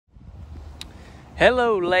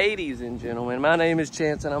Hello ladies and gentlemen, my name is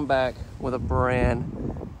Chance and I'm back with a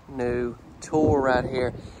brand new tour right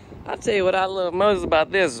here. I'll tell you what I love most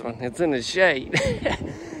about this one, it's in the shade.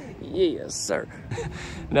 Yes sir.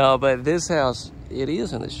 No, but this house, it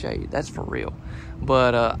is in the shade, that's for real.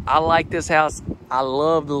 But I like this house. I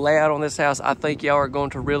love the layout on this house. I think y'all are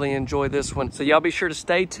going to really enjoy this one. So y'all be sure to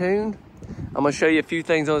stay tuned. I'm gonna show you a few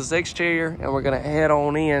things on this exterior and we're gonna head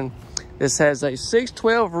on in. This has a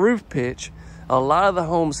 612 roof pitch. A lot of the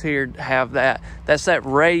homes here have that. That's that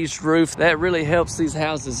raised roof. That really helps these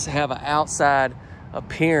houses have an outside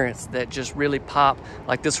appearance that just really pop.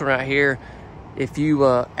 Like this one right here. If you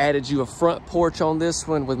added you a front porch on this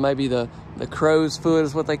one with maybe the crow's foot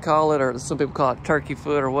is what they call it, or some people call it turkey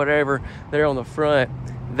foot or whatever, there on the front,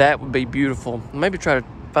 that would be beautiful. Maybe try to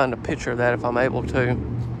find a picture of that if I'm able to.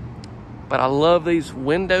 But I love these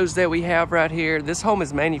windows that we have right here. This home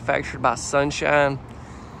is manufactured by Sunshine.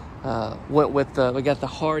 Went with we got the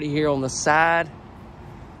Hardy here on the side.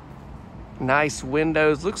 Nice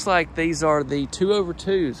windows. Looks like these are the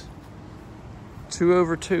 2/2s.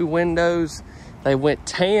 2/2 windows. They went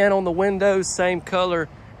tan on the windows, same color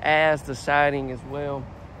as the siding as well.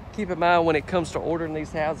 Keep in mind when it comes to ordering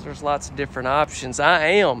these houses, there's lots of different options. I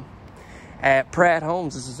am at Pratt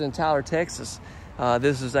Homes. This is in Tyler, Texas.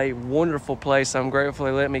 This is a wonderful place. I'm grateful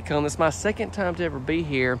they let me come. This is my second time to ever be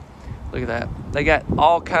here. Look at that. They got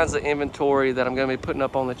all kinds of inventory that I'm going to be putting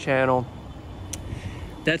up on the channel.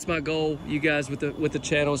 That's my goal, you guys, with the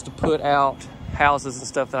channel, is to put out houses and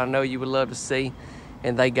stuff that I know you would love to see,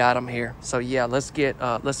 and they got them here. So yeah, let's get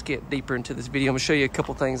deeper into this video. I'm gonna show you a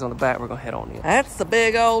couple things on the back. We're gonna head on in. That's the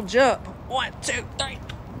big old jump. 1, 2, 3.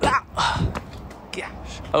 Ah.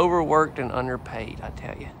 Gosh, overworked and underpaid, I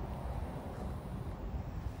tell you.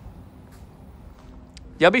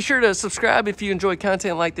 Y'all be sure to subscribe if you enjoy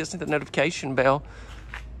content like this, hit the notification bell.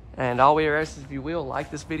 And all we ask is if you will,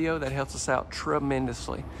 like this video, that helps us out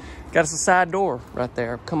tremendously. Got us a side door right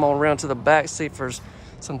there. Come on around to the back, see if there's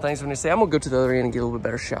some things we need to say. I'm gonna go to the other end and get a little bit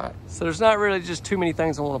better shot. So there's not really just too many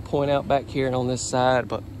things I wanna point out back here and on this side,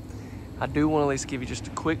 but I do wanna at least give you just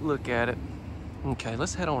a quick look at it. Okay,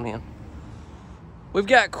 let's head on in. We've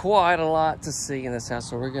got quite a lot to see in this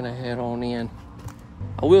house, so we're gonna head on in.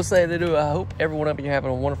 I will say that I hope everyone up here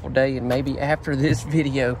having a wonderful day, and maybe after this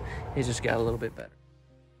video, it just got a little bit better.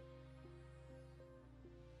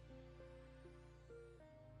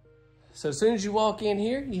 So as soon as you walk in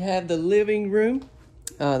here, you have the living room.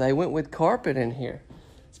 They went with carpet in here.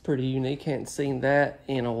 It's pretty unique. Hadn't seen that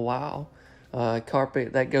in a while.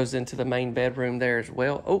 Carpet that goes into the main bedroom there as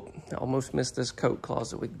well. Oh, I almost missed this coat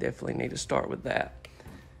closet. We definitely need to start with that.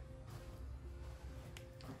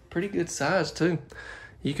 Pretty good size too.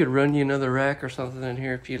 You could run you another rack or something in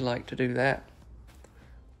here if you'd like to do that.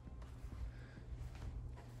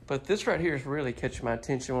 But this right here is really catching my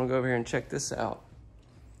attention. I want to go over here and check this out.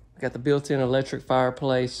 Got the built-in electric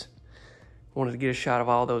fireplace. Wanted to get a shot of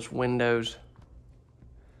all those windows.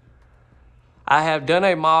 I have done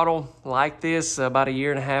a model like this about 1.5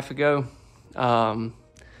 years ago.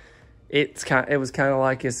 It was kind of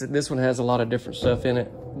like this one has a lot of different stuff in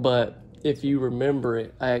it, but if you remember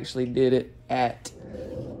it, I actually did it at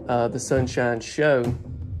the Sunshine show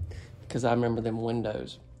because I remember them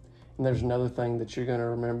windows. And there's another thing that you're gonna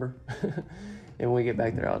remember. And when we get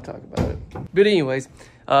back there, I'll talk about it. But anyways,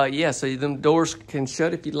 yeah, so them doors can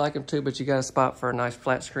shut if you'd like them to, but you got a spot for a nice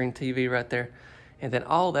flat screen TV right there. And then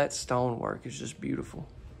all that stonework is just beautiful.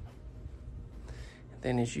 And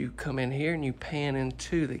then as you come in here and you pan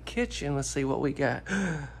into the kitchen, let's see what we got.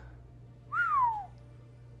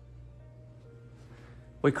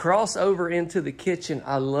 We cross over into the kitchen.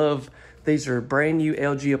 I love, these are brand new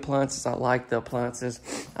LG appliances. I like the appliances.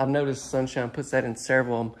 I've noticed Sunshine puts that in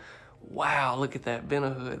several of them. Wow, look at that vent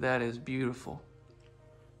hood. That is beautiful.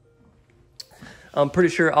 I'm pretty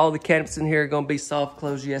sure all the cabinets in here are gonna be soft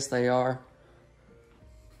close. Yes, they are.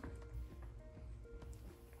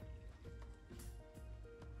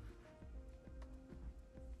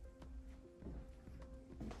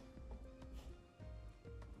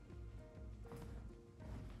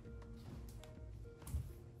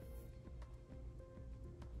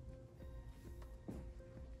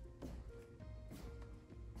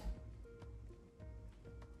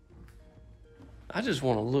 I just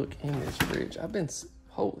want to look in this fridge.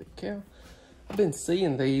 Holy cow. I've been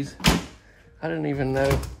seeing these. I didn't even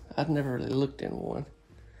know. I'd never really looked in one.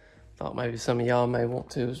 Thought maybe some of y'all may want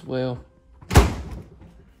to as well.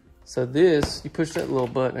 So this, you push that little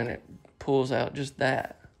button and it pulls out just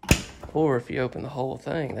that. Or if you open the whole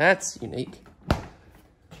thing, that's unique.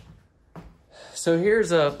 So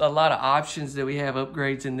here's a lot of options that we have,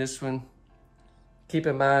 upgrades in this one. keep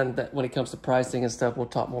in mind that when it comes to pricing and stuff, we'll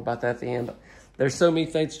talk more about that at the end. But there's so many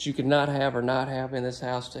things that you could not have or not have in this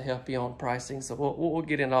house to help you on pricing. So we'll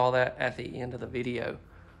get into all that at the end of the video.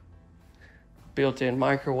 Built-in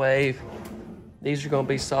microwave. These are going to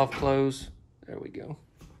be soft close. There we go.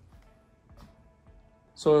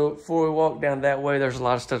 So before we walk down that way, there's a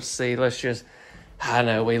lot of stuff to see. Let's just, I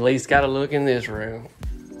know, we at least got to look in this room.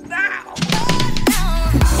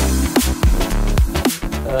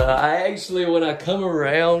 I actually, when I come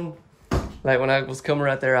around, like when I was coming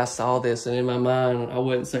right there, I saw this, and in my mind, I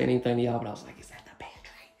wouldn't say anything to y'all, but I was like, is that the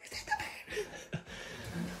pantry? Is that the pantry?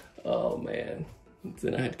 Oh, man.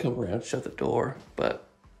 Then I had to come around and shut the door, but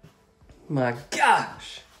my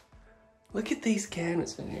gosh, look at these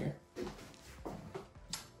cabinets in here.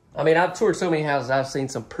 I mean, I've toured so many houses, I've seen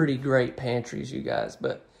some pretty great pantries, you guys,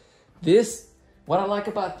 but this, what I like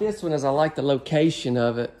about this one is I like the location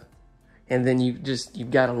of it, and then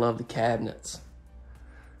you've got to love the cabinets.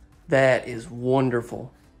 That is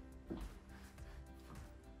wonderful.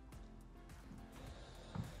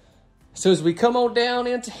 So as we come on down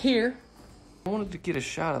into here, I wanted to get a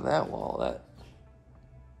shot of that wall.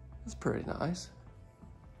 That's pretty nice.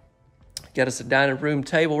 Got us a dining room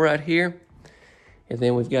table right here. And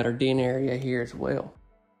then we've got our den area here as well.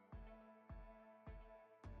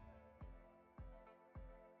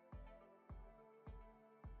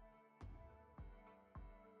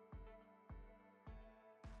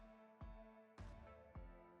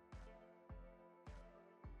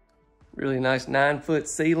 Really nice 9-foot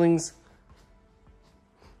ceilings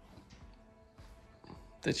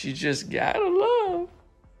that you just gotta love.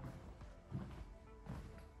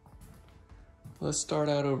 Let's start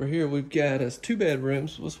out over here. We've got us 2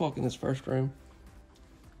 bedrooms. Let's walk in this first room.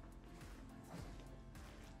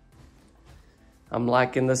 I'm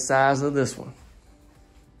liking the size of this one.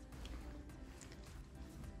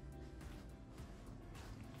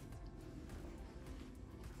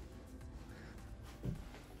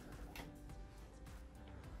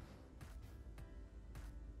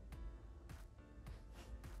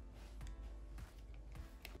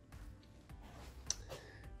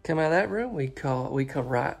 Come out of that room, we come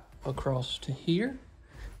right across to here.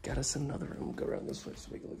 Got us another room. We'll go around this way so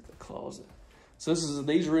we can look at the closet. So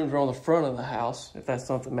these rooms are on the front of the house, if that's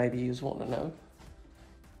something maybe you was wanting to know.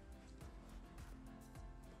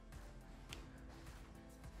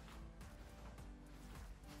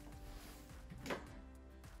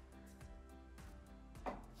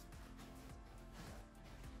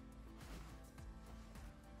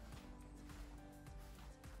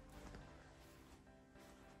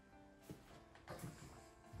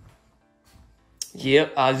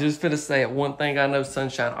 Yep, I was just gonna say it. One thing I know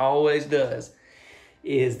Sunshine always does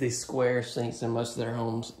is the square sinks in most of their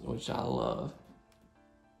homes, which I love.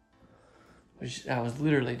 Which I was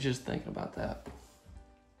literally just thinking about that.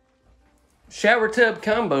 Shower tub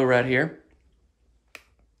combo right here.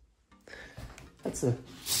 That's kind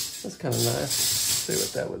of nice. Let's see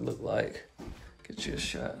what that would look like. Get you a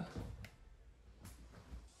shot.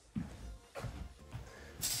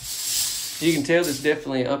 You can tell this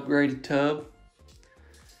definitely an upgraded tub.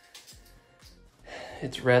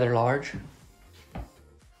 It's rather large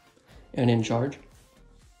and in charge.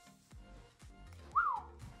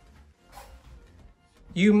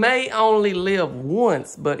 You may only live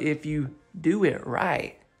once, but if you do it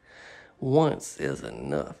right, once is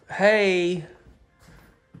enough. Hey,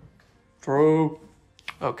 throw.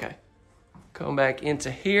 Okay, come back into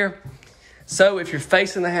here. So if you're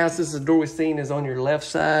facing the house, this is the door we've seen is on your left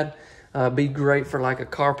side. Be great for like a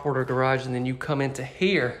carport or garage, and then you come into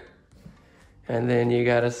here. And then you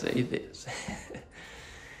gotta see this.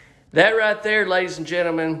 That right there, ladies and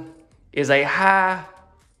gentlemen, is a high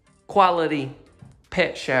quality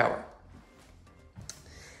pet shower.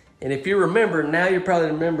 And if you remember, now you're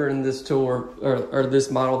probably remembering this tour or this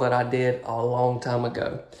model that I did a long time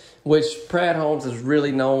ago, which Pratt Homes is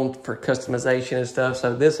really known for customization and stuff.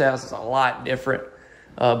 So this house is a lot different,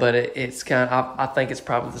 but it's kind of, I think it's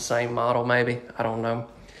probably the same model maybe, I don't know.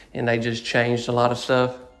 And they just changed a lot of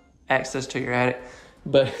stuff. Access to your attic,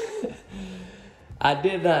 but I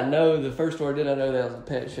did not know, the first store I did not know that was a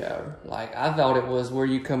pet shower. Like, I thought it was where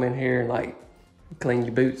you come in here and like clean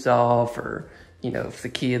your boots off, or, you know, if the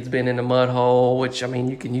kid's been in a mud hole, which I mean,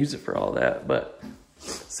 you can use it for all that. But as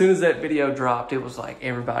soon as that video dropped, it was like,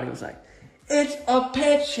 everybody was like, it's a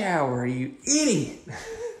pet shower, you idiot.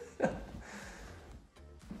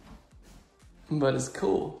 But it's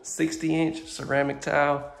cool. 60-inch ceramic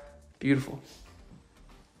tile, beautiful.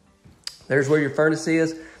 There's where your furnace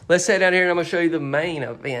is. Let's head down here and I'm gonna show you the main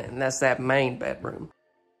event, and that's that main bedroom.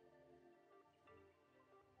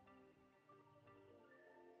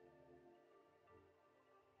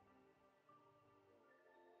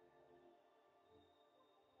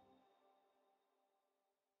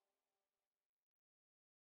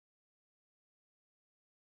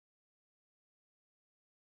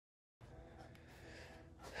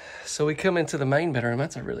 So we come into the main bedroom.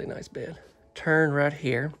 That's a really nice bed. Turn right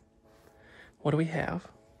here. What do we have?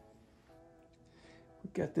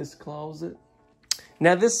 We've got this closet.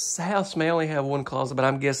 Now this house may only have one closet, but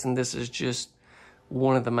I'm guessing this is just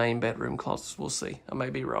one of the main bedroom closets. We'll see. I may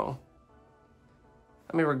be wrong.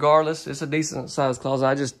 I mean, regardless, it's a decent sized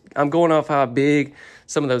closet. I'm going off how big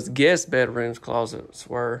some of those guest bedrooms closets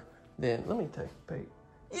were. Then let me take a peek.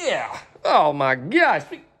 Yeah. Oh my gosh.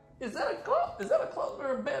 Is that a closet? Is that a closet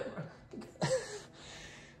or a bedroom?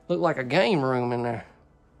 Look like a game room in there.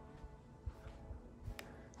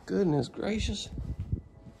 Goodness gracious.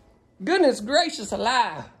 Goodness gracious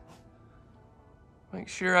alive. Make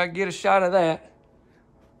sure I get a shot of that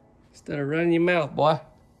instead of running your mouth, boy.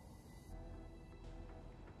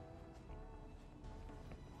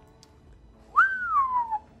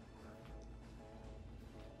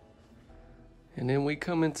 And then we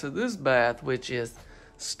come into this bath, which is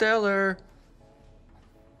stellar.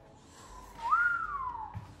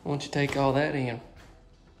 Why don't you take all that in?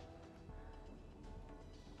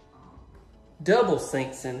 Double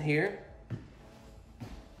sinks in here.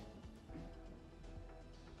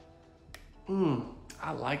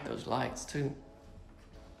 I like those lights too.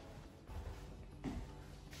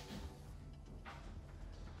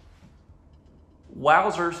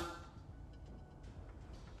 Wowzers.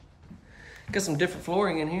 Got some different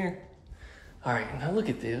flooring in here. All right, now look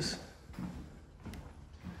at this.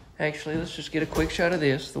 Actually, let's just get a quick shot of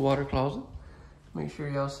this, the water closet. Make sure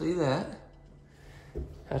y'all see that.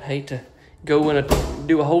 I'd hate to go in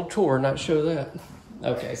do a whole tour and not show that.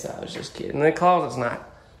 Okay, so I was just kidding. The closet's not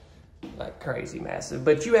like crazy massive,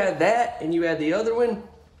 but you add that and you add the other one,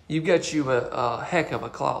 you've got you a heck of a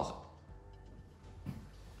closet.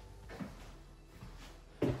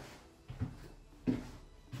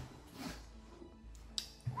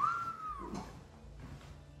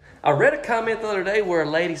 I read a comment the other day where a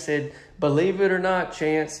lady said, believe it or not,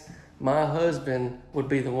 Chance, my husband would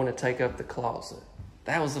be the one to take up the closet.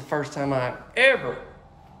 That was the first time I've ever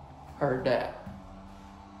heard that.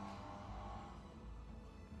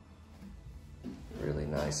 Really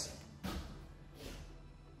nice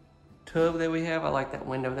tub that we have. I like that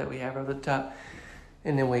window that we have over the top.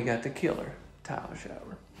 And then we got the killer tile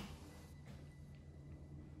shower.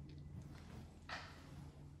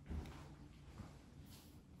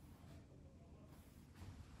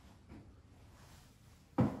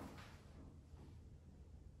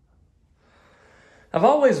 I've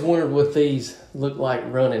always wondered what these look like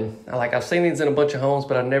running. I've seen these in a bunch of homes,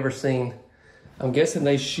 but I've never seen, I'm guessing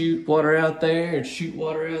they shoot water out there and shoot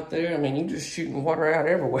water out there. I mean, you're just shooting water out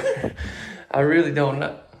everywhere. I really don't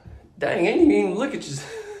know. Dang, I didn't even look at you.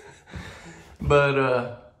 But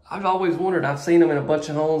I've always wondered, I've seen them in a bunch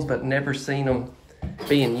of homes, but never seen them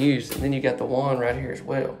being used. And then you got the wand right here as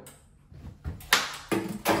well.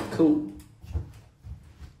 Cool.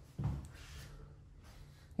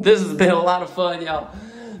 This has been a lot of fun, y'all.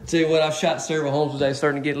 Tell you what, I've shot several homes today,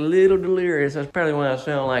 starting to get a little delirious. That's probably when I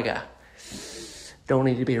sound like I don't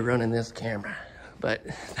need to be running this camera. But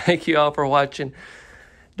thank you all for watching.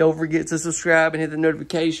 Don't forget to subscribe and hit the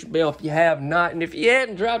notification bell if you have not. And if you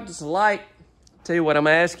hadn't dropped us a like, tell you what, I'm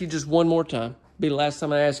going to ask you just one more time. It'll be the last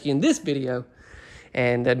time I ask you in this video.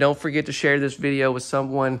 And don't forget to share this video with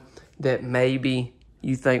someone that maybe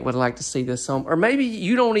you think would like to see this home, or maybe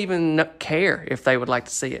you don't even care if they would like to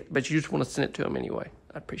see it, but you just want to send it to them anyway.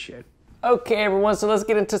 I appreciate it. Okay, everyone, so let's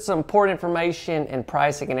get into some important information and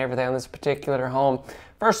pricing and everything on this particular home.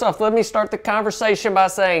 First off, let me start the conversation by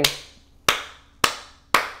saying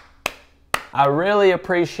I really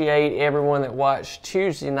appreciate everyone that watched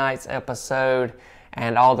Tuesday night's episode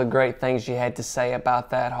and all the great things you had to say about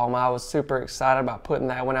that home. I was super excited about putting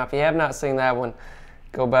that one out. If you have not seen that one,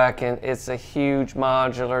 go back, and it's a huge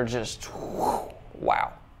modular, just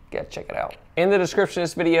wow. Gotta check it out. In the description of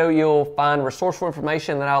this video, you'll find resourceful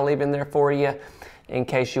information that I'll leave in there for you in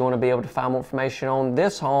case you want to be able to find more information on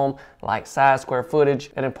this home, like size, square footage,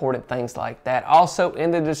 and important things like that. Also,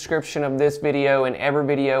 in the description of this video and every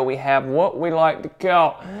video, we have what we like to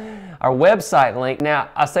call our website link. Now,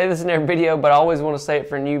 I say this in every video, but I always want to say it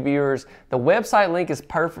for new viewers. The website link is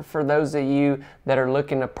perfect for those of you that are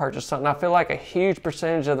looking to purchase something. I feel like a huge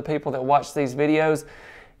percentage of the people that watch these videos,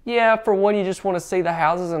 yeah, for one, you just want to see the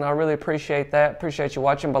houses, and I really appreciate that. Appreciate you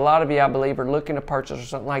watching. But a lot of you, I believe, are looking to purchase or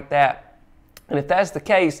something like that. And if that's the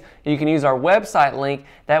case, you can use our website link.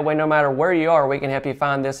 That way, no matter where you are, we can help you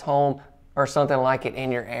find this home or something like it in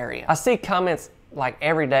your area. I see comments like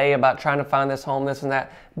every day about trying to find this home, this and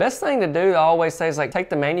that. Best thing to do, I always say, is like take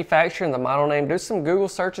the manufacturer and the model name, do some Google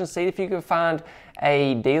search and see if you can find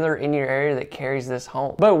a dealer in your area that carries this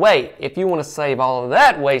home. But wait, if you want to save all of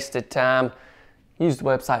that wasted time, use the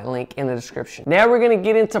website link in the description. Now we're gonna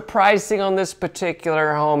get into pricing on this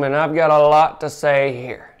particular home, and I've got a lot to say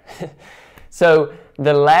here. So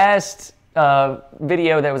the last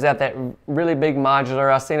video that was at that really big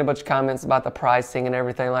modular, I've seen a bunch of comments about the pricing and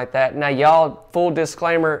everything like that. Now y'all, full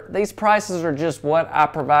disclaimer, these prices are just what I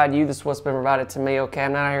provide you. This is what's been provided to me, okay?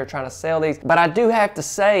 I'm not out here trying to sell these, but I do have to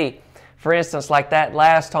say, for instance, like that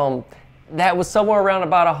last home, that was somewhere around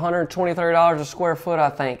about $123 a square foot, I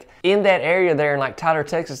think. In that area there in like Tyler,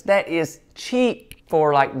 Texas, that is cheap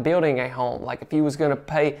for like building a home. Like if you was gonna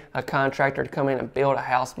pay a contractor to come in and build a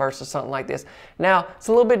house versus something like this. Now, it's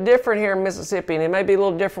a little bit different here in Mississippi, and it may be a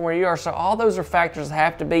little different where you are, so all those are factors that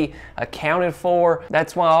have to be accounted for.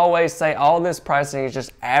 That's why I always say all this pricing is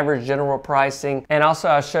just average general pricing. And also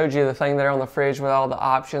I showed you the thing there on the fridge with all the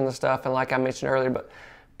options and stuff, and like I mentioned earlier, but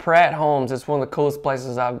Pratt Homes is one of the coolest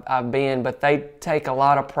places I've been, but they take a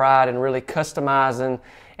lot of pride in really customizing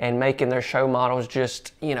and making their show models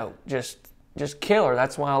just, you know, just killer.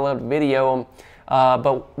 That's why I love to video them.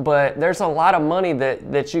 But there's a lot of money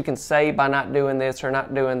that you can save by not doing this or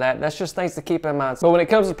not doing that. That's just things to keep in mind. But when it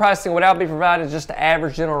comes to pricing, what I'll be providing is just the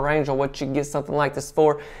average general range on what you can get something like this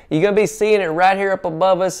for. You're gonna be seeing it right here up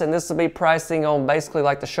above us, and this will be pricing on basically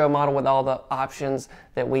like the show model with all the options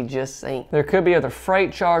that we just seen. There could be other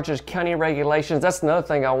freight charges, county regulations. That's another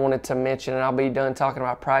thing I wanted to mention, and I'll be done talking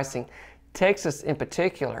about pricing. Texas in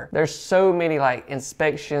particular, there's so many like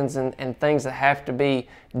inspections and things that have to be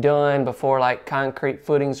done before like concrete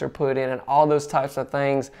footings are put in and all those types of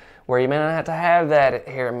things, where you may not have to have that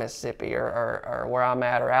here in Mississippi or where I'm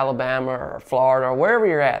at, or Alabama or Florida or wherever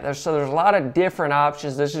you're at. There's a lot of different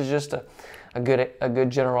options. This is just a good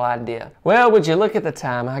general idea. Well, would you look at the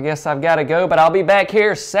time? I guess I've got to go, but I'll be back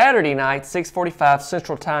here Saturday night, 6:45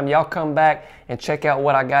 Central Time. Y'all come back and check out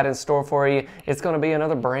what I got in store for you. It's going to be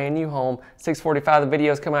another brand new home. 6:45, the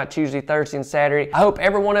videos come out Tuesday, Thursday, and Saturday. I hope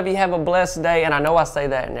every one of you have a blessed day, and I know I say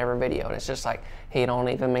that in every video, and it's just like, he don't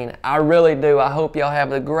even mean it. I really do. I hope y'all have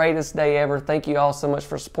the greatest day ever. Thank you all so much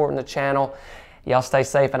for supporting the channel. Y'all stay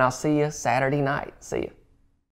safe, and I'll see you Saturday night. See you.